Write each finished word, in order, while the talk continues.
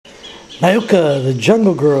Nyoka the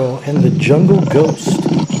Jungle Girl and the Jungle Ghost,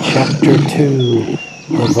 Chapter 2,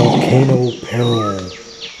 The Volcano Peril.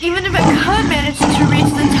 Even if I could manage to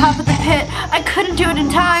reach the top of the pit, I couldn't do it in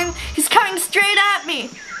time. He's coming straight at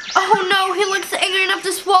me. Oh no, he looks angry enough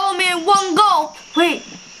to swallow me in one gulp. Wait,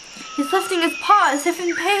 he's lifting his paw as if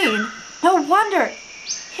in pain. No wonder.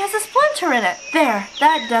 He has a splinter in it. There,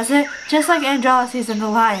 that does it. Just like Androsses in the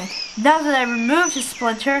lion. Now that I removed his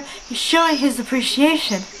splinter, he's showing his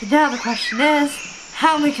appreciation. But now the question is,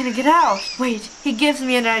 how am I gonna get out? Wait, he gives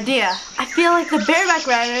me an idea. I feel like the bareback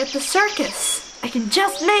rider at the circus. I can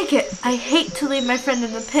just make it. I hate to leave my friend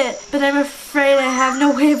in the pit, but I'm afraid I have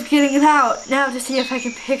no way of getting it out. Now to see if I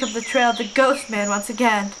can pick up the trail of the ghost man once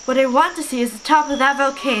again. What I want to see is the top of that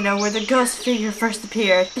volcano where the ghost figure first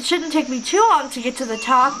appeared. It shouldn't take me too long to get to the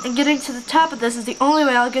top, and getting to the top of this is the only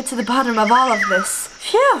way I'll get to the bottom of all of this.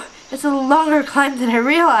 Phew! It's a longer climb than I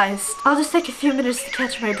realized. I'll just take a few minutes to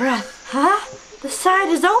catch my breath. Huh? The side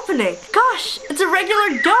is opening. Gosh, it's a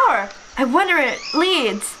regular door. I wonder where it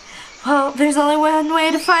leads. Well, there's only one way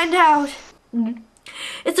to find out.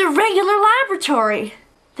 It's a regular laboratory.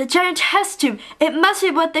 The giant test tube. It must be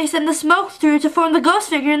what they send the smoke through to form the ghost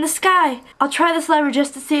figure in the sky. I'll try this lever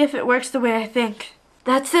just to see if it works the way I think.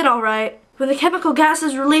 That's it, all right. When the chemical gas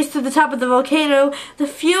is released to the top of the volcano, the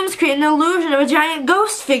fumes create an illusion of a giant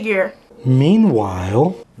ghost figure.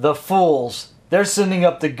 Meanwhile... The fools. They're sending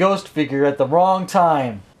up the ghost figure at the wrong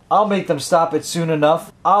time. I'll make them stop it soon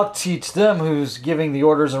enough. I'll teach them who's giving the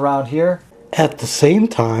orders around here. At the same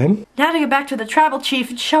time... Now to get back to the tribal chief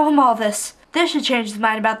and show him all this. This should change his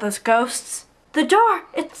mind about those ghosts. The door!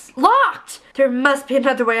 It's locked! There must be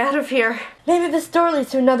another way out of here. Maybe this door leads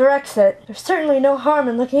to another exit. There's certainly no harm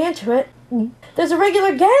in looking into it. There's a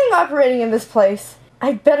regular gang operating in this place.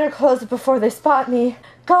 I'd better close it before they spot me.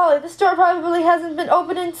 Golly, this door probably hasn't been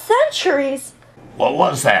opened in centuries. What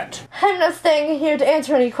was that? I'm not staying here to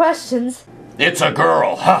answer any questions. It's a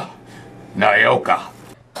girl, huh? Nyoka.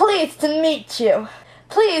 Pleased to meet you.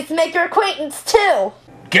 Please make your acquaintance too.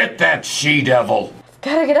 Get that she-devil.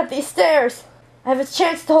 Gotta get up these stairs. I have a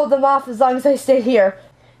chance to hold them off as long as I stay here.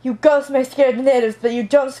 You ghosts may scare the natives, but you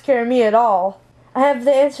don't scare me at all. I have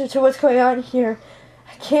the answer to what's going on here.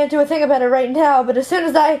 I can't do a thing about it right now, but as soon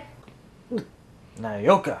as I...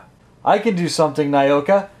 Nyoka. I can do something,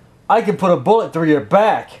 Nyoka. I can put a bullet through your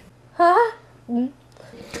back. Huh?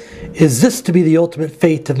 Is this to be the ultimate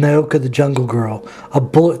fate of Nyoka the Jungle Girl? A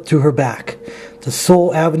bullet through her back. The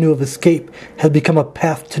sole avenue of escape has become a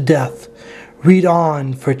path to death. Read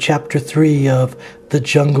on for Chapter 3 of The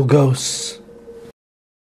Jungle Ghosts.